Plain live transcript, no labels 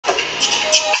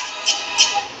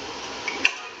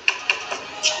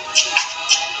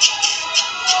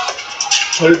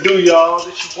What it do, y'all?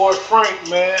 This your boy Frank,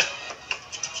 man.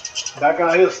 Back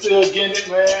out here still getting it,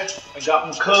 man. I got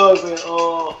my cousin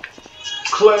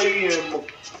Clay and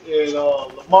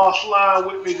Lamar Slime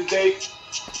with me today.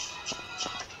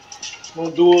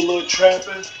 Gonna do a little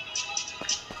trapping.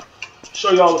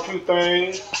 Show y'all a few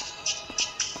things.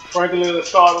 Franklin is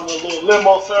starting a little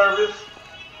limo service.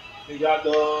 We got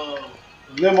the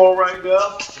limo right there,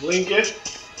 Lincoln.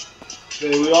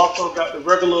 Then we also got the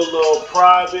regular little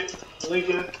private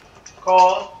Lincoln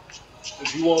car.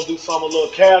 If you want to do something a little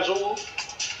casual.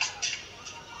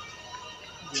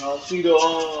 Y'all see the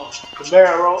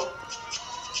Camaro.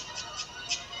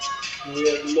 We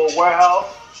have the little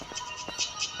warehouse.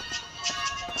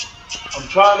 I'm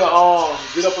trying to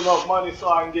get up enough money so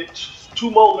I can get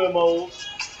 2 more limos.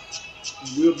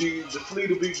 The fleet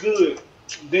will be good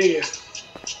then.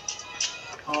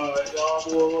 Alright, y'all,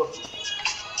 boy,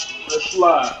 let's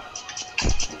slide.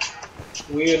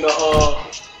 We in the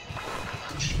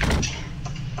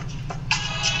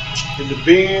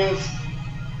Benz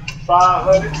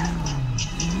 500.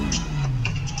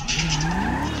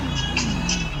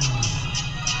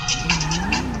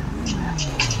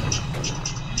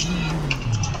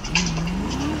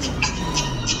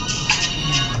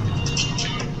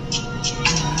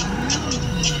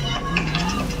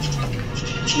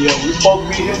 Yeah, we supposed to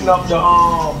be hitting up the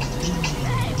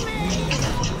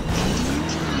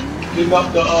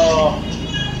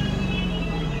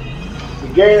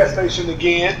gas station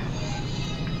again.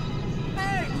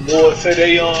 Boys say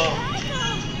they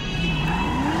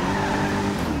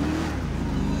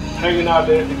hanging out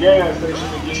there at the gas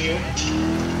station again.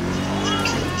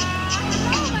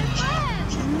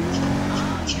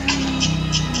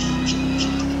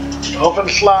 I'm finna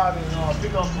slide and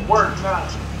pick up some work now.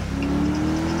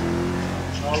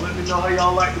 Let me know how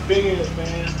y'all like the Benz,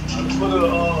 man. I just put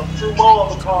a few more of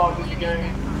the cars in the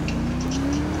game.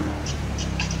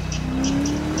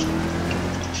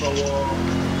 So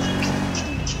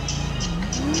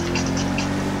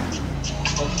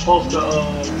I'm supposed to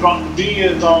drop the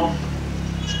Benz off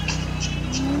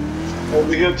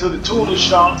over here to the tuner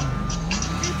shop.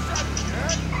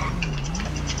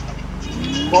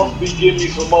 Supposed to be giving me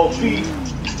some more feet.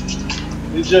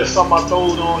 It's just something I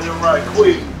throwed on here right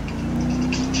quick.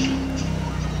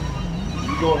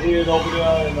 Go ahead over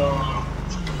there and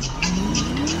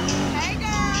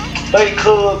thank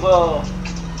Cuz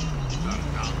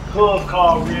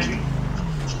car ready.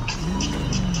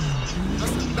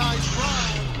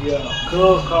 Yeah,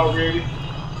 Cuz car ready.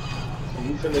 So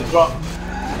we finna drop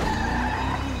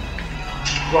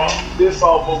this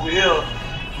off over here.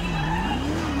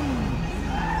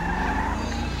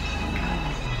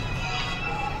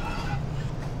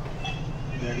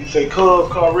 Yeah, he say Cuz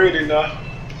car ready now.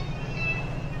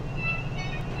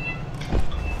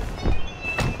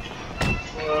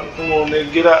 Come on,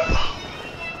 nigga, get out.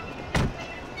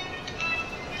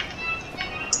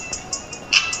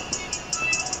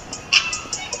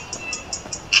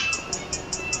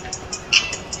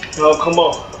 Y'all, come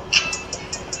on.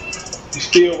 He's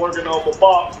still working on my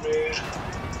box, man.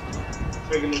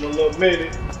 Taking him a little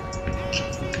minute.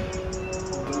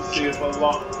 Let me see if I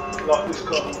lock this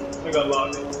car. I think I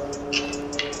locked it.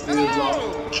 It is locked.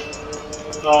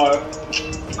 Alright.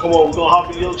 Come on, we're gonna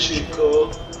hop in your shit,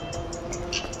 cuz.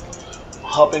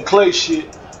 Hop in Clay shit.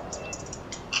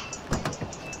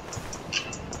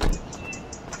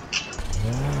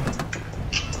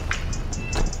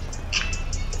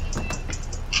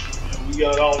 We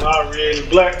got on our red and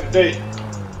black today.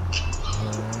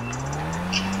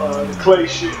 The Clay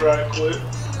shit right quick.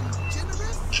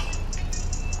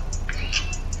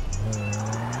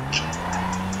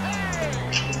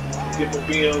 Get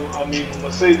my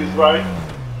Mercedes right.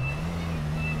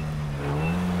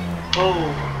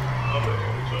 Oh.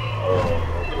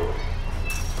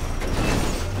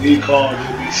 These cars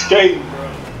will be skating, bro.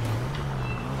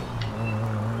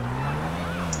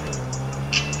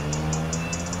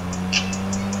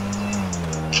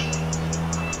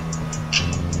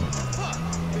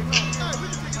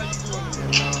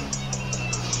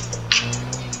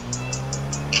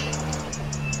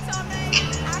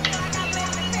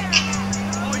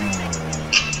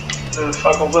 If I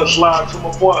can just slide to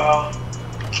my boy house.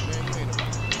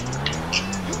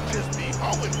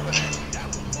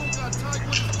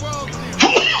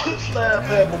 Slap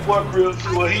at my boy crib,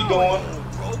 see what he doing.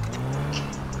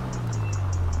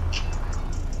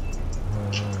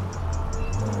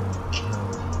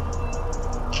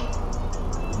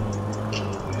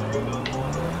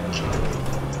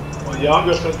 Well, yeah, I'm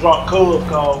just gonna drop Cuz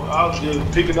car. I was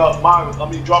just picking up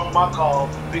dropping my car,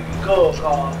 picking Cuz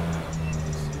car.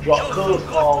 Drop Cuz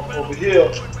car over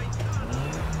here.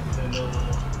 And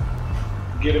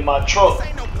Get in my truck.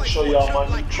 Show y'all my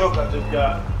new truck I just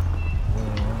got.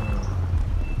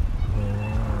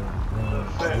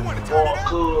 Park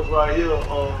Cubs right here.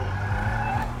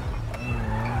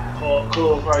 Park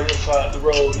Cubs right here side the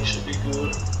road. He should be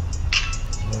good.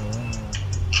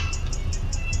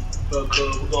 So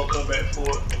Cubs, we're gonna come back for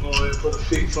it. We're gonna put a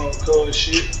fix on Cubs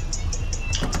shit.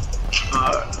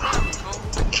 Alright.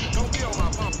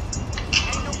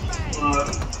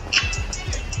 Alright.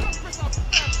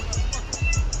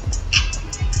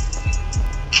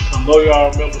 I know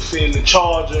y'all remember seeing the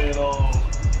Charger in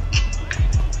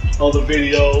other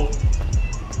video.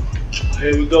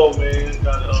 Here we go, man.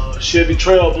 Got a Chevy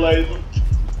Trailblazer.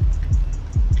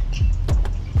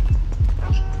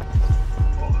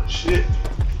 Oh shit.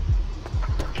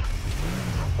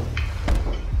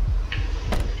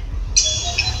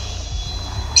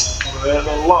 Oh, that's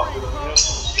unlocked it, man.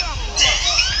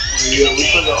 Yeah, we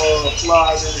finna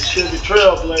slide in the Chevy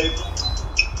Trailblazer.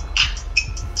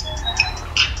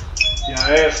 Yeah, I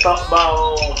had stopped by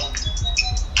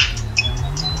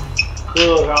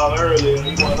Cuz out earlier.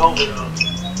 He went over there.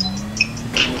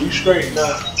 So we straight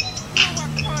now.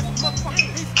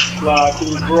 Slide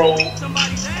through the grove.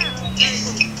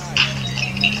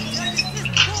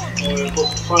 Put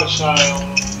some sunshine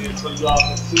on it so y'all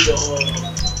can see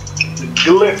the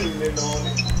glistening on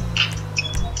it.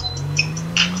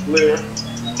 Clear.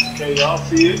 Okay, y'all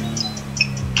see it.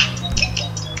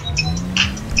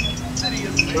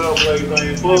 Trailblazer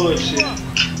ain't bullshit.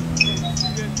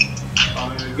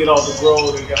 Get off the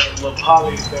road, they got a little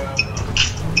polys down there.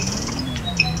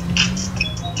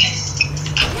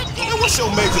 What's your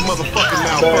major motherfucking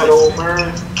mouth? Bad old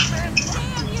man.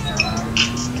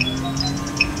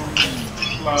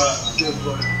 Slide this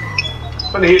way.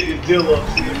 I'm gonna hit this deal up,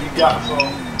 see if he got some. I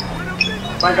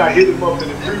think I hit him up in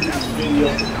the previous video,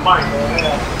 but he might not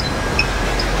have.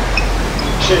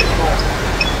 Check him.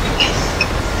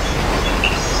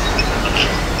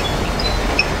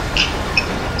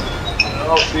 I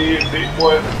don't see it,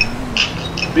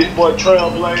 big boy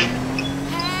Trailblazer.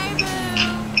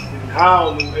 And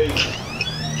Howling 8.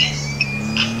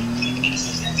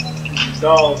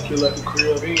 Dog still at the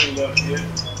crib, he ain't left yet.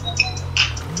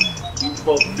 He's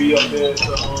supposed to be up there at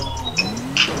the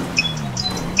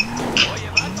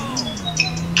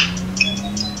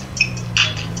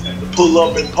pull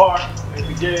up and park at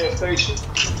the gas station.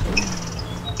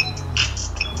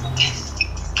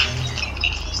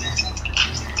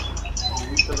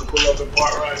 Gonna pull up and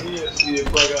park right here and see if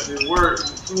I got this work.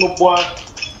 See my boy.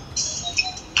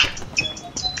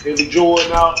 Heavy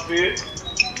Jordan outfit.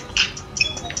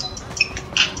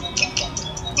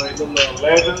 Like them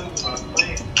 11, I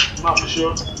think. I'm not for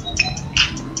sure.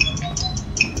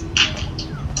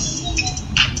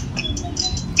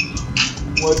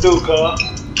 What do, cuz?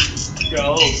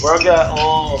 Yo, bro, I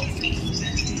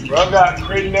got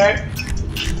Critinac.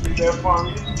 Get that from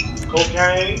you.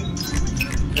 Cocaine.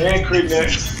 And Critinac.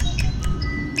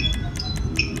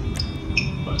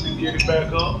 About to get it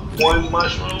back up. 1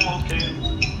 mushroom, okay.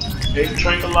 8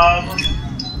 tranquilizer.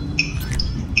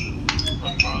 I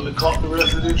probably caught the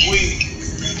rest of this weed.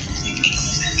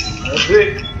 That's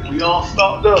it. We all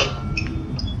stocked up.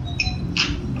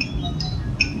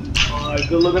 Alright,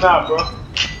 good looking out, bro.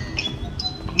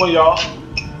 Come on, y'all.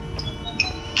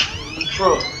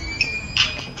 Truck.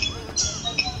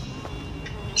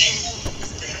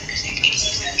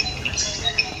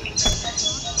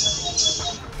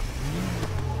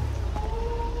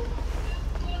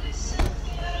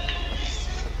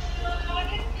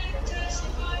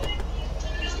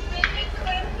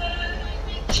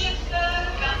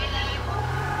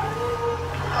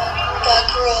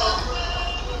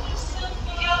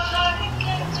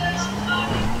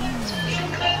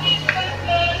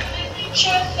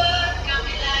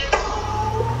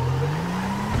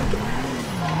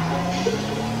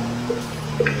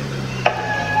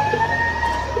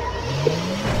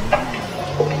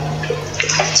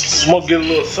 I'm gonna get a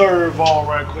little serve on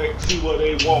right quick, see where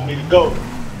they want me to go.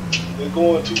 They're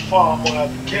going too far, I'm gonna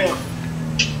have to cancel.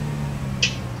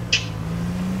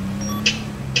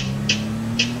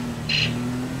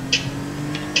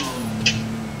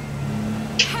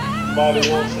 Somebody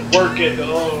wants to work at the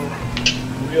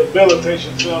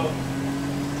rehabilitation center.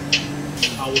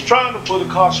 I was trying to put a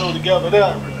car show together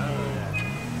there, but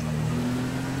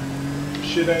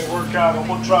shit ain't work out. I'm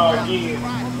gonna try again.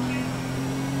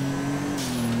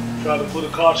 Try to put a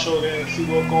car show there and see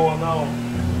what's going on.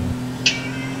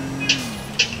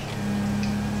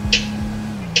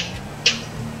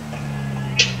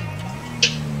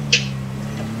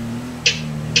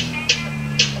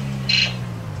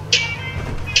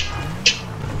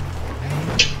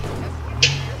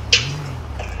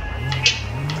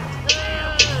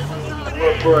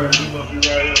 Bruh, he must be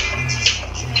right here.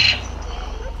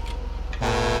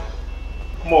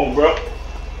 Come on, bro.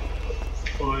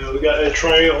 Oh yeah, we got that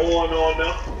train horn on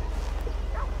now.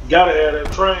 Gotta have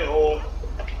that train horn.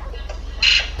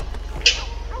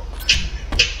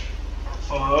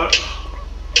 Alright.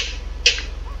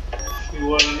 See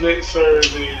what the next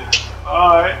service is.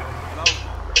 Alright.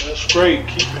 That's great.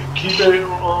 Keep it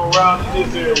around in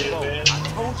this area, man. I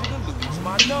told you to lose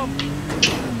my number.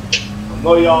 I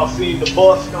know y'all seen the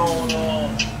bust on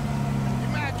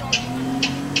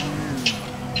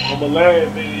my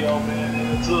last video, man, and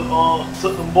it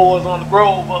took them boys on the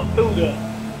grove up through there.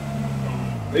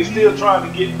 They still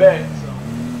trying to get back, so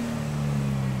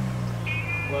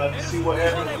we'll have to see what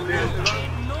happens with this.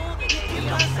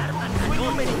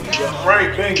 Yeah,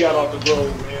 Frank been got off the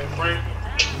grove, man. Frank,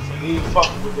 so he ain't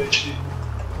fucking with that shit.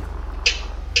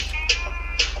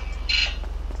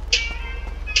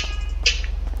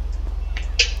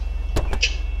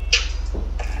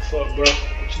 What's up, bro?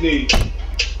 What you need?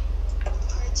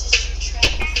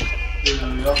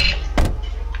 Yeah.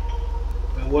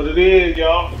 And what it is,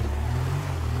 y'all.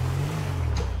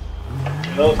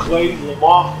 Clay,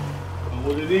 Lamar. And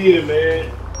what it is, man.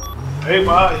 Hey,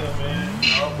 out here, man.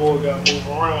 Our boy got to move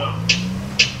around.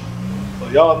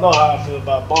 But y'all know how I feel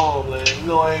about bomb land. You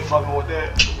know I ain't fucking with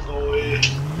that. Go ahead.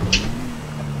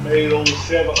 Made over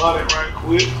 700 right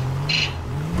quick.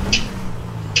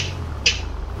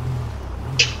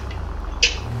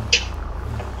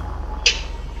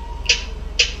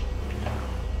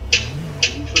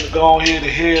 Go ahead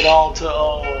and head on to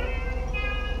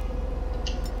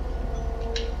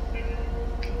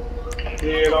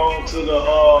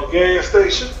the gas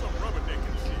station.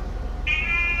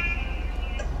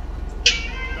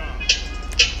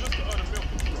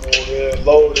 Go ahead and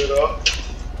load it up.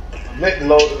 I meant to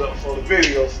load it up for the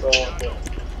video start, but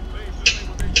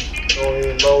go ahead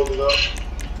and load it up.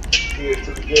 Head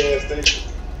to the gas station.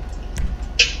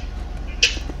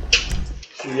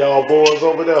 See y'all boys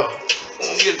over there.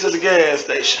 Get to the gas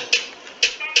station.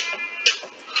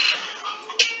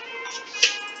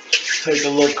 Take a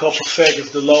little couple seconds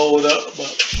to load up,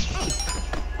 but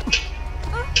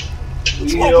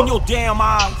you open your damn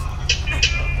eyes.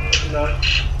 No.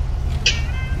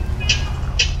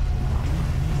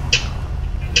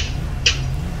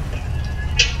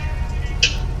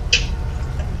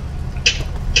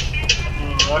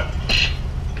 Alright.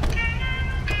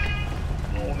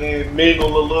 Go ahead and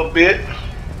mingle a little bit.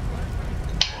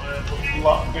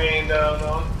 Lock game down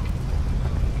on.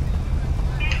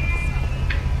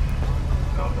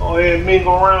 Go ahead and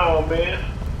mingle around, man.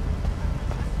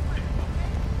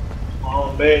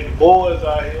 Oh man, the boys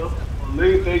out here, at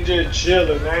least they just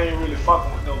chilling. They ain't really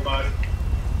fucking with nobody.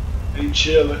 They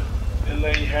chilling. They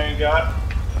let you hang out.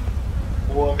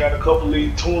 Boy, got a couple of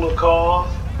these tuner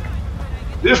cars.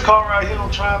 This car right here,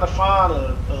 I'm trying to find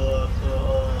a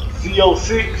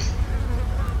Z06.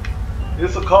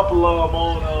 There's a couple of them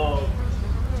on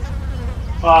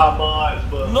 5 mods,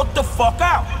 but look the fuck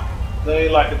out. They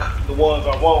ain't like the ones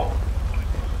I want.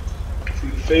 See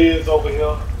the feds over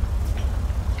here.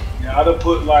 Yeah, I done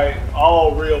put like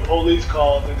all real police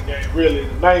cars in the game, really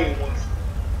the main ones.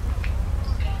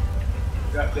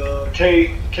 Got the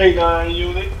K9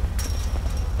 unit,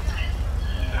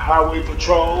 and the highway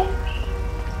patrol.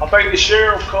 I think the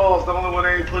sheriff car's the only one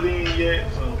they ain't put in yet,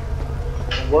 so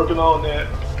I'm working on that.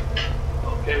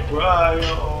 Okay, Brian.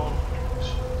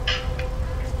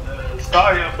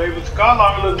 Skyline, baby.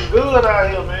 Skyline looking good out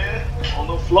here, man. On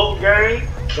the float game.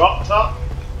 Drop top.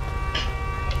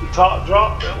 The top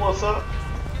drop. That what's up.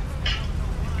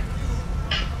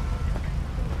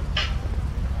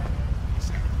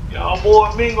 Y'all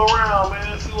boys mingle around,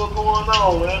 man. See what's going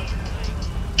on, man.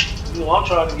 You know, I'm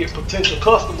trying to get potential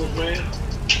customers, man.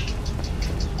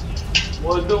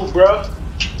 What it do, bruh?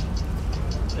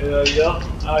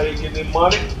 Yeah. Out here getting that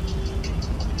money.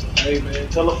 Hey man,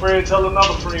 tell a friend, tell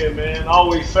another friend, man.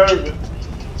 Always serving.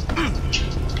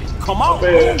 Come on.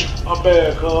 I'm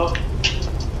bad, cuz.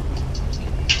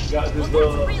 Got this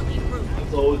little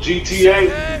GTA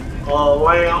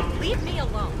Lamb. Leave me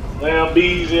alone. Lamb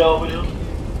Beezy over here.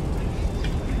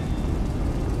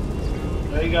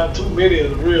 I ain't got too many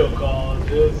of the real cars.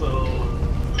 Just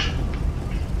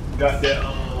got that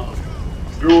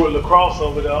Brewer Lacrosse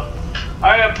over there.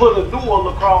 I had put a newer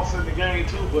Lacrosse in the game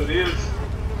too, but it's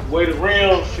the way the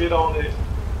rims fit on it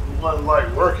wasn't like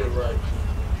working right.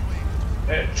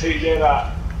 I had to take that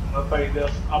out. I think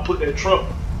I put that truck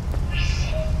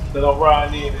that I'm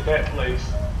riding in that place.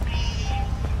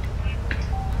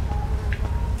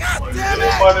 God damn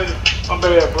it! I'm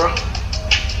bad, bro.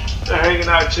 They're hanging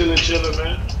out, chilling,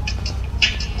 man.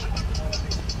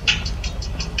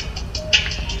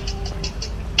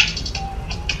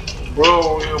 bro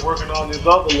over here working on this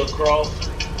other lacrosse.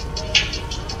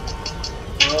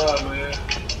 Alright, man.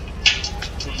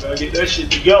 Gotta get that shit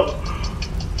together.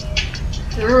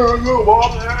 Yeah, no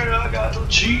ball hanging. I got no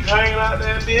cheeks hanging out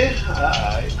there, bitch.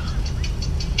 Alright.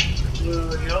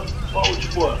 Yeah, fuck with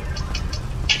your boy.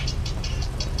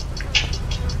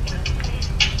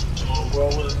 Oh, bro,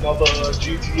 with another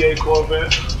GTA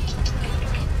Corvette.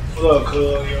 What up,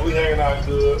 cuz? Yeah, we hanging out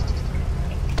good.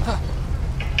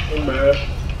 I'm mad.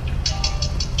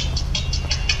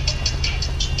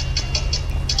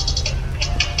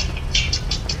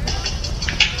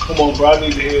 Come on, bro. I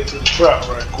need to head to the trap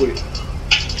right quick.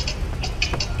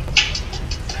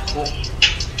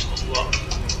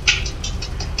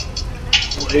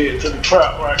 We'll head to the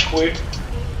trap right quick.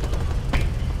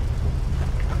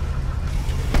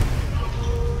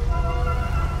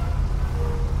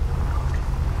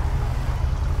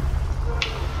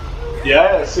 Yeah, I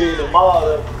had seen the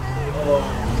mod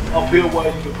up here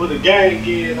where you can put a gang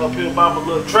in up here by my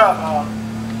little trap house.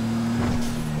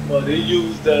 But they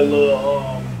used that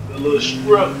little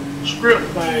script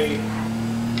thing. You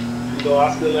know,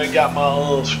 I still ain't got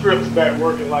my scripts back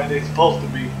working like they supposed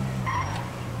to be.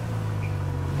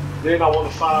 Then I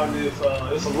want to find this,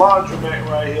 it's a laundromat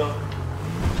right here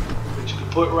that you can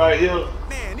put right here.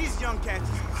 Man, these young cats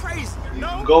is crazy. You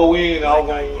can go in, I'm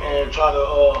gonna try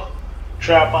to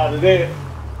trap out of that.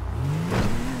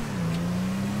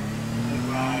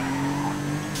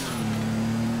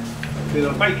 Then I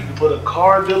think you can put a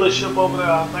car dealership over there.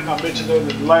 I think I mentioned that in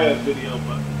the last video,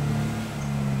 but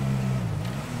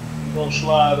I'm gonna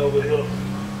slide over here.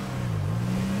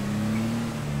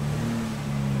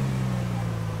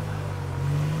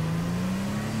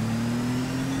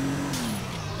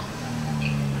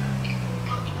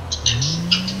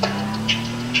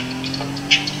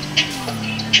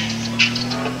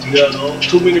 Yeah, no,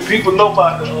 too many people know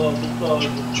about the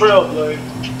Trailblazer,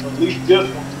 at least this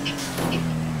one.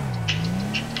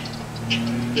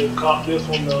 They caught this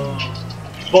one,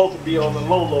 supposed to be on the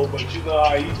low, but you know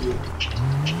how he do.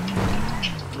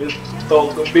 Just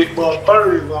throw the big buck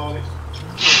 30s on it.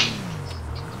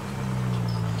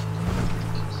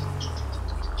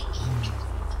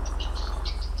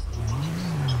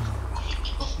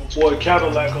 That's my boy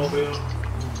Cadillac over here.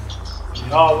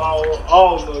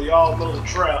 Y'all know the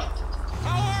trap.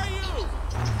 How are you?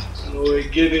 You know, they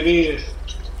get it in.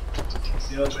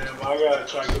 Yeah, man, I gotta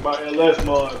try to get my LS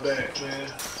mod back, man.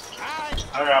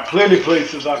 I got plenty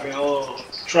places I can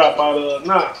trap out of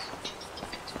now.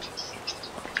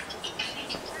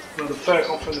 Matter of fact,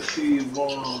 I'm finna see if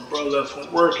bro left from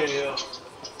working here.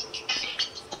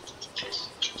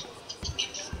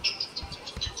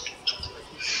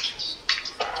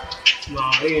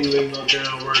 Nah, he ain't leaving no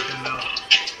damn working now.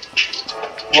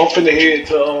 I'm finna head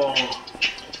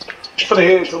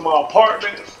to my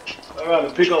apartment. I gotta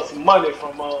pick up some money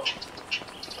from a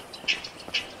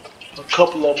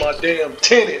couple of my damn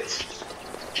tenants.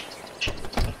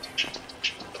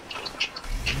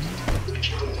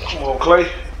 Come on, Clay. You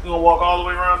gonna walk all the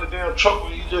way around the damn truck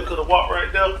when you just could have walked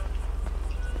right there?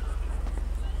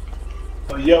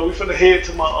 But yeah, we finna head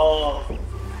to my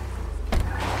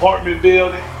apartment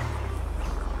building.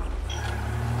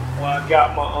 Where I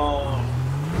got my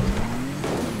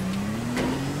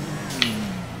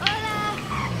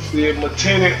see if my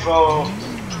tenants Slow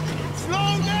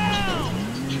down!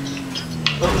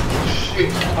 oh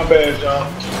shit, my bad y'all.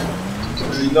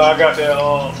 You know I got that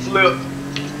flip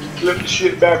the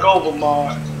shit back over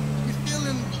mod. You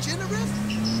feeling generous?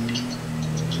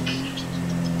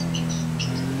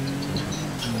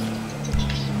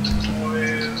 Go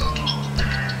ahead,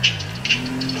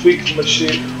 fix my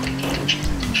shit.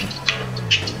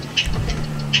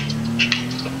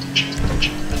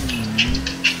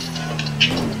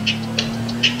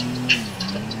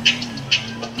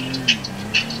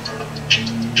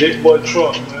 Big boy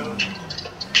truck, man.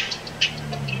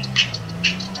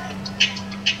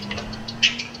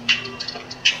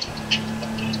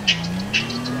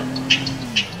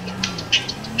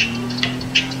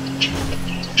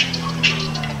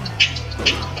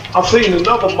 I've seen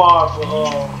another mod for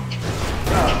oh,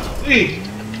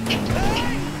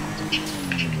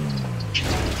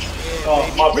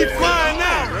 my bad. Quiet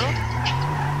now, bro.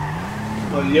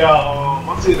 But yeah,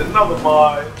 I seen another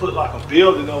mod. It put like a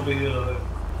building over here,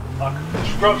 like a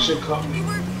construction company. We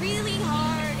worked really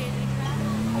hard and we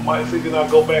traveled. I might think that I'll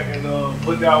go back and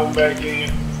put that one back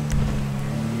in.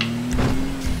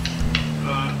 I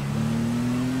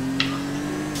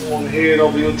want to head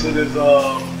over here to this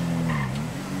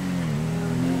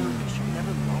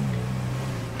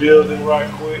building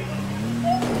right quick. I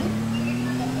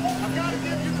gotta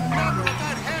give you the number of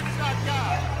that headshot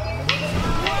guy.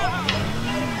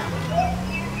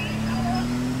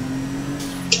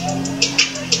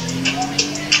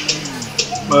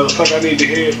 Well, looks like I need to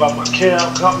head by my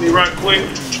cab company right quick.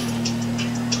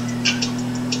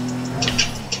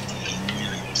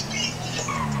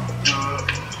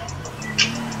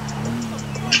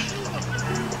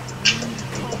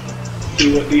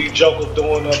 See what these jokers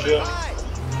doing up here.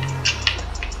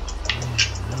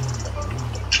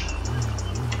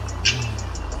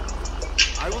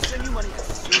 I will send you money as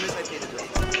soon as I pay the bill.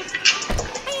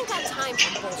 I ain't got time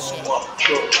for bullshit.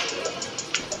 Truck.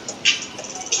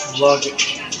 Lug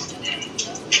it.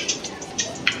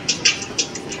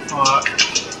 Alright.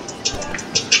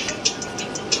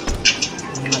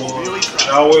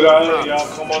 Y'all wait out here, y'all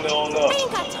come on there on I up.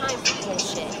 ain't got time for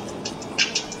bullshit.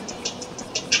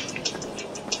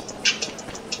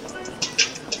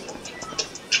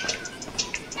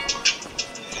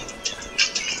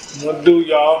 What do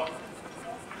y'all?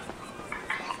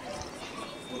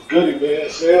 What's goody, man?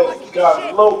 Sales got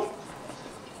it low.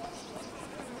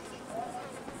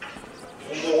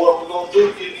 And then what we're gonna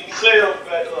do, get these sales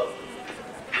back up.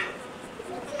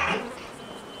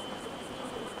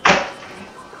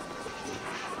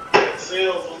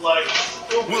 Sales are like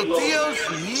stupid Well, low. Dios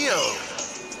mío.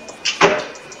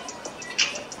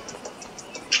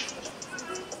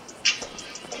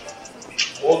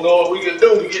 We'll know what we can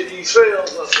do to get these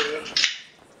sales up there.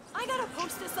 I gotta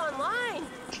post this online.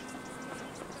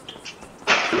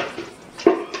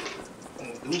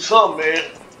 Do something, man.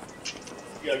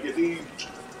 You gotta get these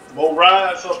more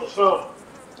rides up or something.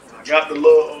 I got the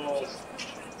little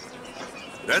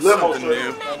That's limo something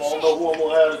service. new. I don't know who I'm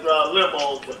gonna have to drive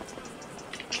limos, but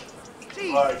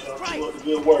alright, y'all keep up the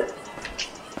good work.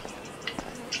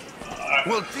 Alright.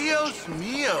 Well, Dios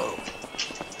mío.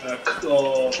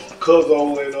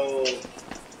 Cuzzo and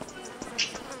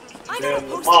I gotta damn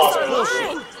post Lamar. this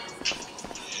online.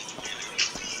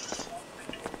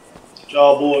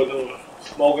 Y'all boys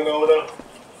smoking over there?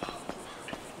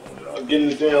 Y'all get in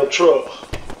the damn truck.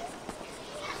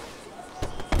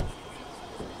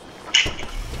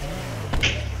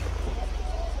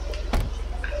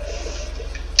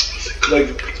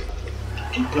 Clayton,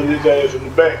 keep putting his ass in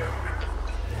the back.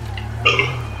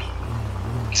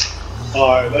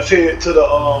 Alright, let's head to the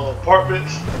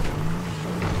apartments.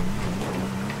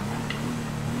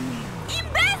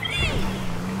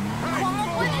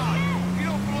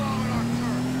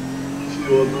 See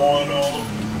what's going on.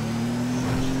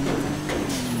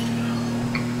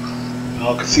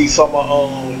 Y'all can see some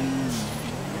of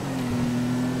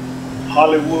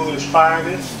Hollywood's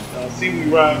finest. Y'all see me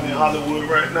riding in Hollywood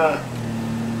right now.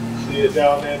 See it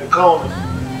down there in the corner.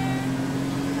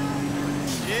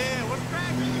 Yeah, what's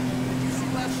cracking?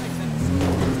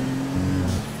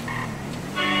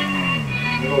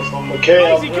 You know, from the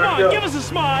cab Lazy, come right on, there. give us a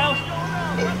smile.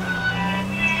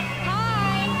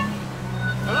 Hi.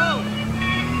 Hello?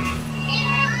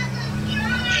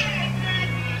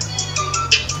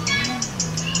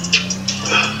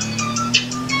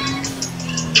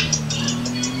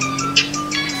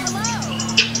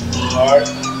 Alright.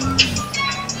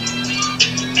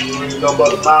 We ain't no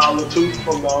but a mile or two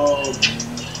from the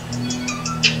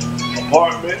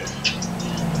apartment.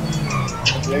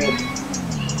 Then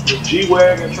the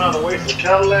G-Wagon trying to waste a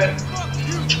Cadillac.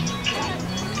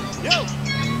 Yo,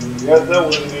 Yes, that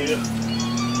what it is.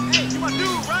 hey, you my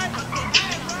dude, right?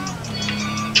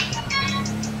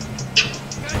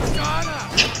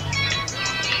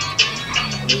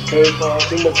 Okay, so I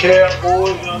see my cab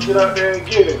boys, y'all get out there and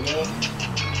get it, man.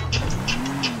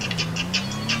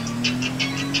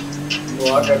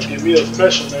 Well, I gotta get me a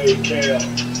special made cab.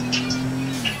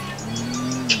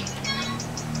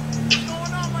 What's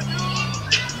going on, my dude?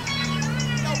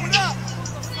 Yo, what up?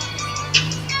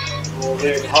 Go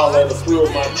ahead and holler at a few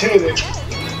of my tenants.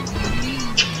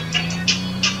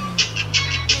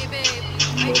 Hey, babe.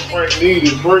 But Frank need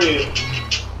his bread.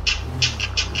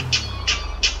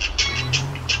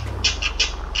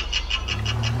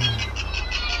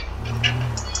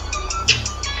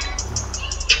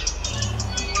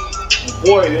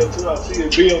 Boy here too, I see a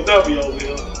BMW over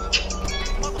here.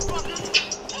 Motherfucker.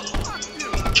 Fuck you.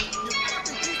 You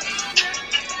fucking piece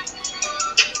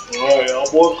of Alright,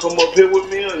 y'all boys come up here with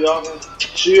me or y'all can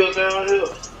chill down here.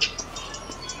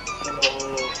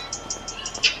 And,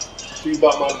 see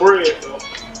about my bread though.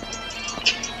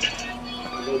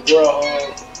 Little girl,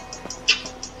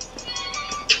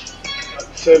 got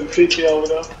the 750 over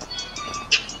there.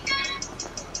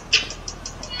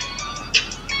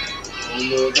 I don't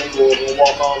know if them boys gonna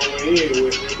walk all the way in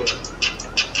with me, but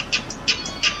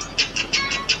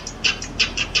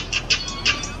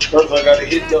first I gotta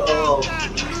hit the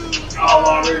y'all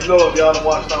already know if y'all done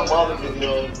watched our mama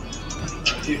video.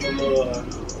 I hit my little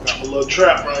got my little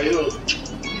trap right here.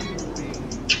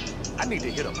 I need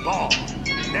to hit a ball.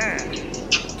 Nah.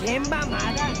 Kimba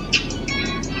Mada.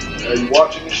 Are you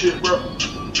watching this shit, bro?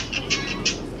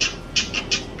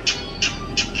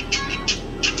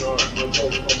 Alright, bro, so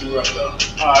we're gonna be right now.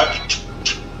 Alright.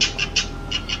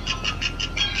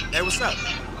 Hey, what's up?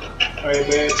 Hey,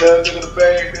 man, tell that nigga to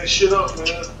bag that shit up,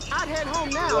 man. I'd head home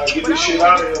now. Like, get but this I shit don't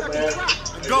out wanna of get here, stuck in man.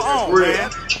 traffic. Go on, Real. man.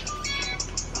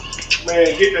 Man,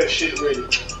 get that shit ready.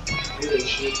 Get that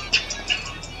shit.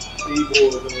 These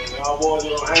boys, man. Y'all boys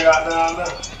gonna hang out down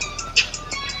there.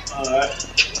 Alright.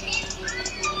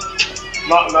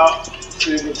 Knock, knock.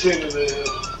 See if Lieutenant in here.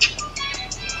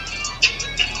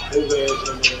 His ass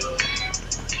in there.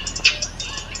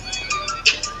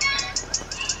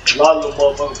 A lot of them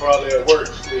motherfuckers probably at work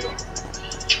still.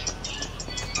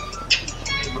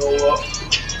 Go up.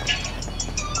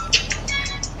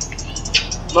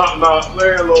 Knock, knock.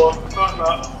 Landlord. Knock,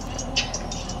 knock.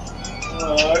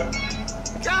 Alright.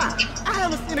 God, I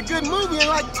haven't seen a good movie in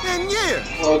like 10 years.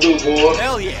 What I do, boy?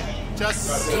 Hell yeah.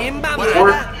 Just Kimba whatever.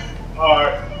 Work. Mada.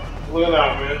 Alright. Looking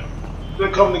out, man. They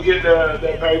come to get that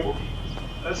paper.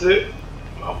 That's it.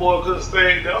 My boy could have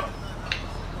stayed there.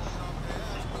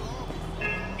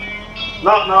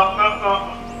 Knock, knock, knock, knock.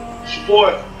 It's your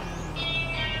boy.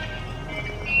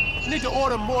 Need to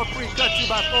order more free cut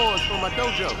 2x4s for my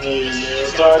dojo. Hey,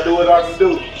 man. Try to do what I can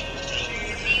do.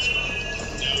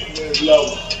 Next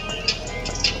level.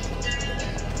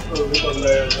 Oh, this is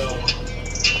last level.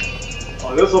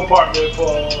 Oh, this apartment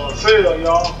for sale,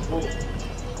 y'all. Ooh.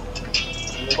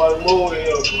 Nobody moving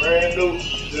here. Brand new. I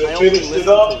Just only finished listen it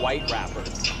up. to white rappers.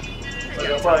 Like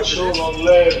I probably showed on the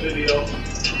last video.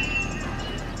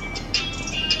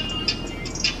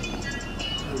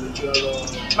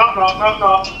 Knock, knock, knock,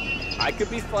 knock. I could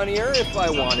be funnier if I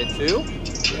wanted to.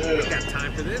 Yeah. Got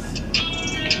time for this?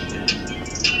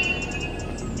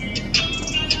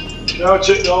 Y'all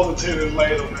check the other tenants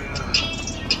later, man.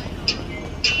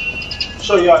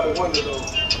 Show you out the window though.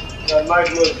 Got a nice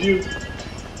little view.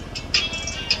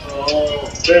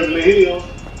 Beverly Hills.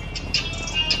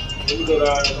 Let me go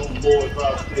down there. Them boys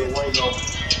probably still waiting on me.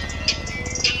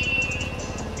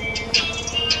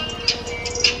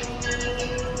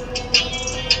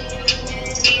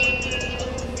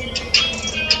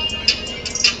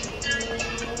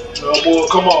 No, boy,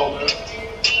 come on, man.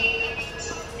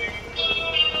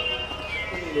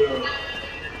 Yeah.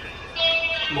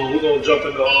 Come on, we're gonna jump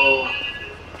in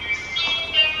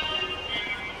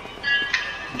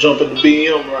the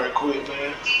BM right quick,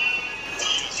 man.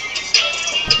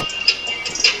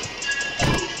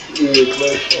 Yeah,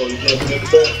 Clay. Oh, you jumping in the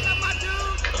back?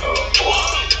 Oh.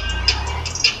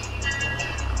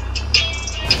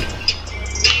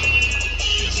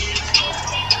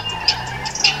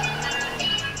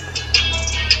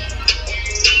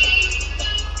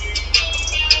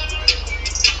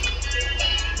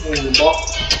 Box.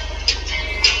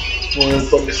 Wanna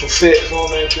put me some sets on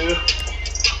that there?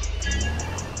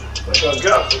 I think I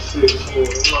got some sets for it,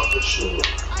 I'm not for sure.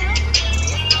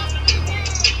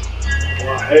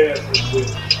 Well, I had some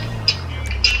sets.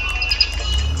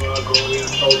 So I go ahead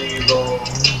and throw these on.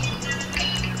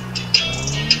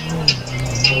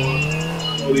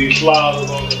 Throw these sliders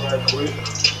on it right quick.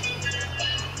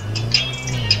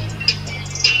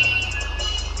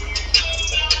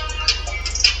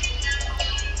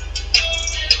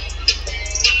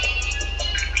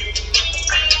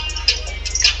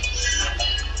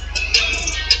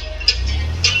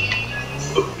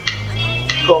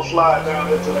 Go slide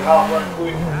down into the house right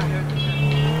quick.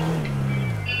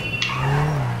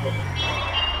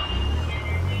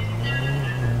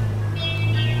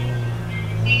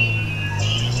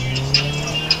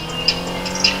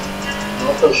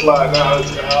 I'm gonna slide down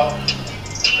into the house.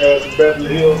 There's the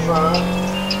Beverly Hills sign.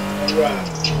 Alright.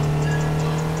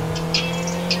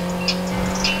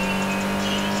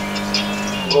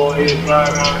 Go ahead and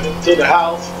drive down into the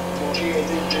house. Go ahead and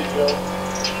this video.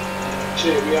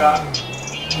 Check me out.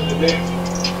 To the next one.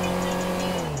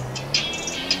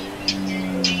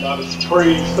 About a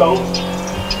Supreme store.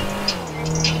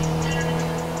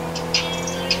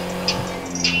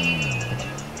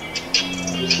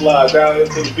 Just slide down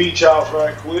into the beach house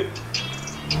right quick.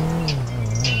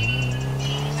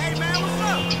 Hey, man, what's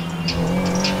up?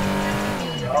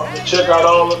 Y'all can check out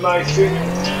all the nice scenery.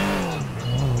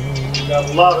 We got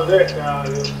a lot of that down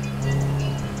here.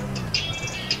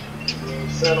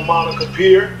 Santa Monica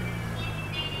Pier.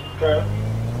 Okay.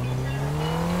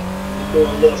 Doing a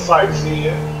little sightseeing.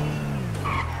 In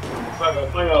fact, I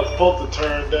think I was supposed to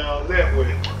turn down that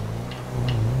way.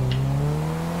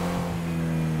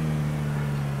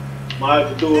 Might have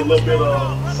to do a little bit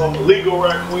of something legal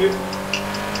right quick.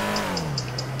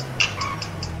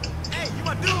 Hey, you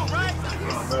my dude, right?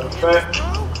 Matter of fact,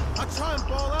 I try and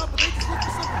ball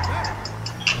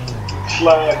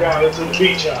slide down into the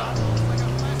beach house.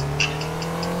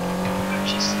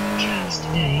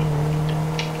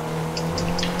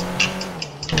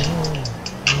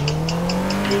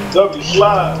 W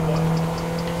slide.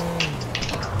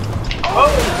 Oh,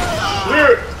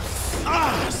 shit.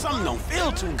 Ah, something don't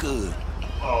feel too good.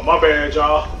 Oh, my bad,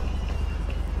 y'all.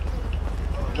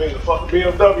 Man, the fucking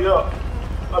BMW up.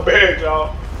 My bad,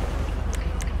 y'all.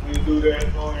 We didn't do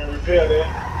that. Go ahead and repair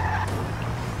that.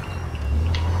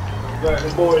 Got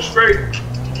the boys straight.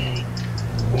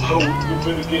 Whoa, we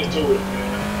finna get to it, man.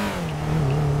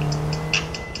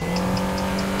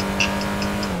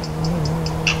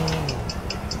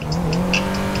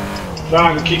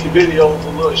 Trying to keep the videos a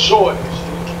little short and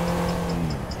shit.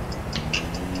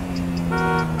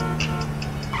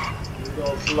 We're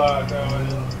gonna slide down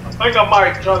here. I think I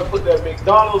might try to put that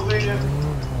McDonald's in.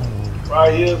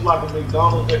 Right here is like a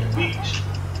McDonald's at the beach.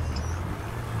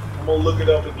 I'm gonna look it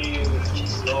up again and see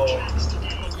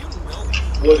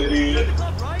what it is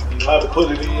and how to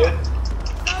put it in.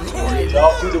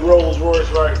 Y'all see the Rolls Royce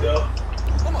right there.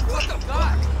 Oh my fucking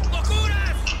god! Look who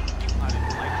that!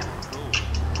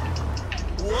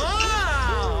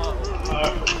 Wow!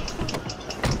 Alright.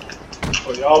 So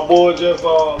y'all boys just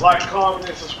like, comment,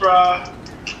 and subscribe.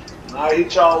 And I'll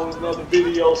hit y'all with another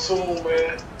video soon,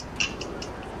 man.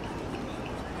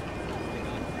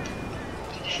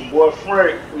 It's your boy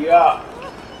Frank. We out.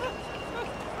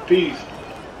 Peace.